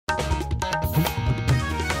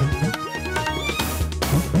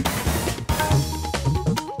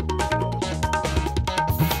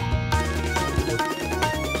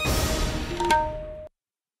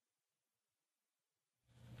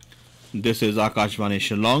This is Akashvani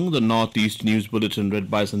Shillong, the Northeast News Bulletin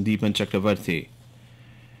read by Sandeep and Chakravarthi.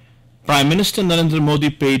 Prime Minister Narendra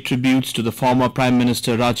Modi paid tributes to the former Prime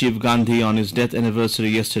Minister Rajiv Gandhi on his death anniversary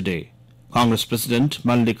yesterday. Congress President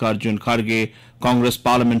Mallikarjun Kharge, Congress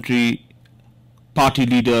Parliamentary Party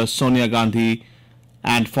leader Sonia Gandhi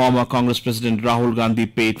and former Congress President Rahul Gandhi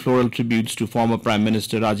paid floral tributes to former Prime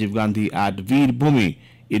Minister Rajiv Gandhi at Veer Bhumi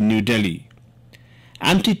in New Delhi.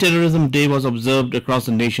 Anti-Terrorism Day was observed across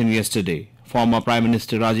the nation yesterday. Former Prime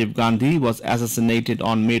Minister Rajiv Gandhi was assassinated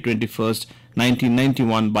on May 21,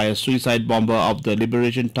 1991 by a suicide bomber of the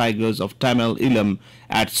Liberation Tigers of Tamil Eelam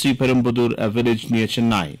at Sriperumbudur, a village near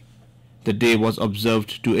Chennai. The day was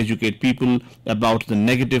observed to educate people about the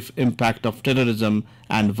negative impact of terrorism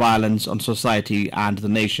and violence on society and the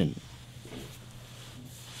nation.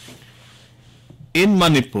 In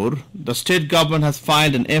Manipur, the state government has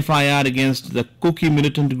filed an FIR against the Kuki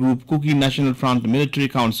militant group Kuki National Front Military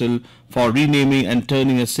Council for renaming and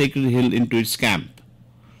turning a sacred hill into its camp.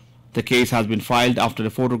 The case has been filed after a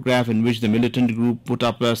photograph in which the militant group put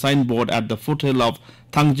up a signboard at the foothill of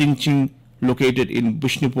Thangjingching, located in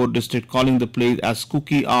Bishnupur district, calling the place as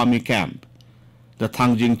Kuki Army Camp. The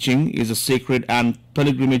Thangjingching is a sacred and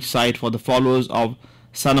pilgrimage site for the followers of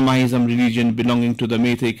Sanamahism religion belonging to the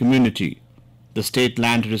Meitei community. The State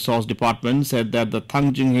Land Resource Department said that the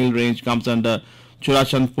Thangjing Hill Range comes under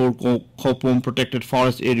Churachandpur Khopum protected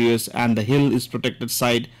forest areas, and the hill is protected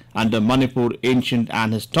site under Manipur Ancient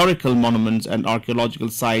and Historical Monuments and Archaeological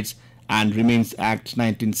Sites and Remains Act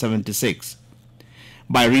 1976.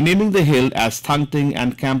 By renaming the hill as Thangting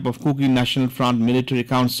and Camp of Kuki National Front Military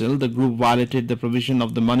Council, the group violated the provision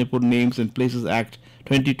of the Manipur Names and Places Act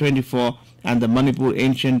 2024 and the Manipur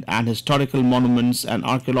Ancient and Historical Monuments and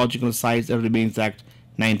Archaeological Sites and Remains Act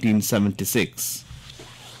 1976.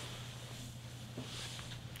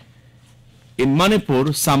 In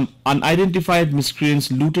Manipur, some unidentified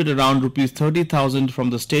miscreants looted around Rs 30,000 from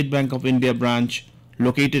the State Bank of India branch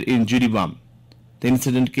located in Jiribam. The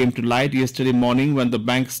incident came to light yesterday morning when the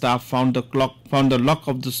bank staff found the lock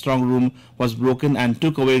of the strong room was broken and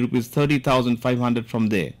took away Rs 30,500 from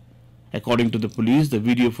there. According to the police, the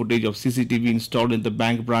video footage of CCTV installed in the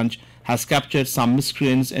bank branch has captured some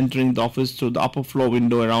miscreants entering the office through the upper floor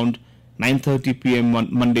window around 9:30 p.m.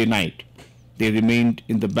 Monday night. They remained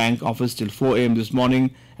in the bank office till 4 a.m. this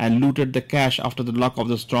morning and looted the cash after the lock of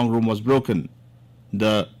the strong room was broken.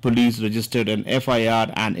 The police registered an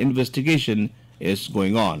FIR and investigation is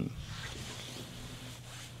going on.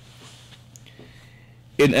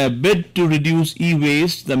 In a bid to reduce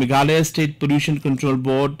e-waste, the Meghalaya State Pollution Control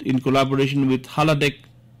Board, in collaboration with Haladek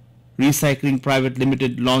Recycling Private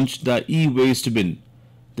Limited, launched the e-waste bin.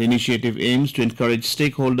 The initiative aims to encourage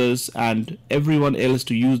stakeholders and everyone else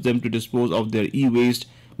to use them to dispose of their e-waste,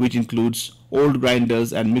 which includes old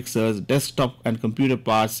grinders and mixers, desktop and computer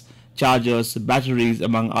parts, chargers, batteries,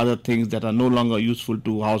 among other things that are no longer useful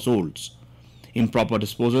to households. Improper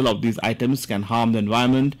disposal of these items can harm the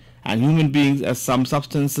environment and human beings, as some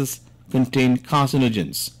substances contain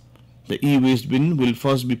carcinogens. The e-waste bin will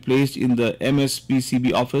first be placed in the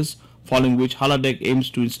MSPCB office, following which Haladek aims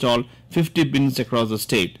to install 50 bins across the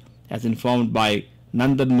state, as informed by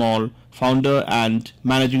Nandan Mall, founder and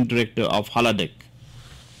managing director of Haladek.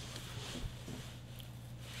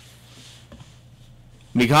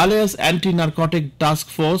 Meghalaya's anti-narcotic task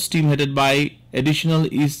force team, headed by additional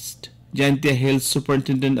East Jaintia Hills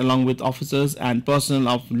Superintendent along with officers and personnel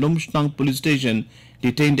of Lumshnang Police Station,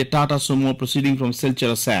 detained a Tata Sumo proceeding from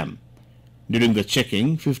Silchar, Assam. During the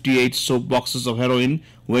checking, 58 soap boxes of heroin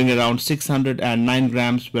weighing around 609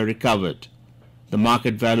 grams were recovered. The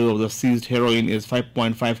market value of the seized heroin is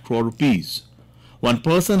 5.5 crore rupees. One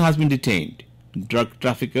person has been detained. Drug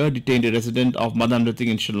trafficker detained a resident of Madanrating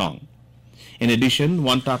in Shillong. In addition,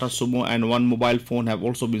 one Tata Sumo and one mobile phone have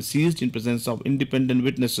also been seized in presence of independent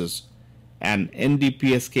witnesses. An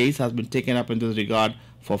NDPS case has been taken up in this regard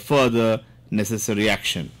for further necessary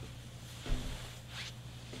action.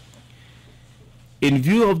 In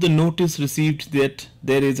view of the notice received that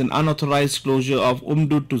there is an unauthorized closure of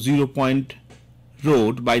Umdut to 0 Point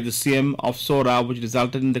Road by the CM of Sora, which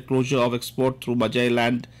resulted in the closure of export through Majai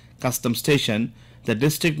Land Custom Station, the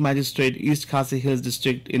District Magistrate, East Khasi Hills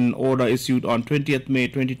District, in an order issued on 20th May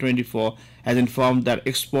 2024, has informed that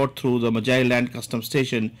export through the Majai Land Custom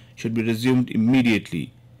Station should be resumed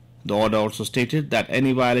immediately. The order also stated that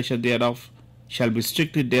any violation thereof shall be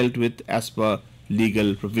strictly dealt with as per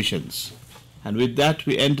legal provisions. And with that,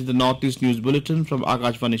 we end the Northeast News Bulletin from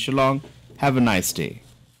Akashvani Shillong. Have a nice day.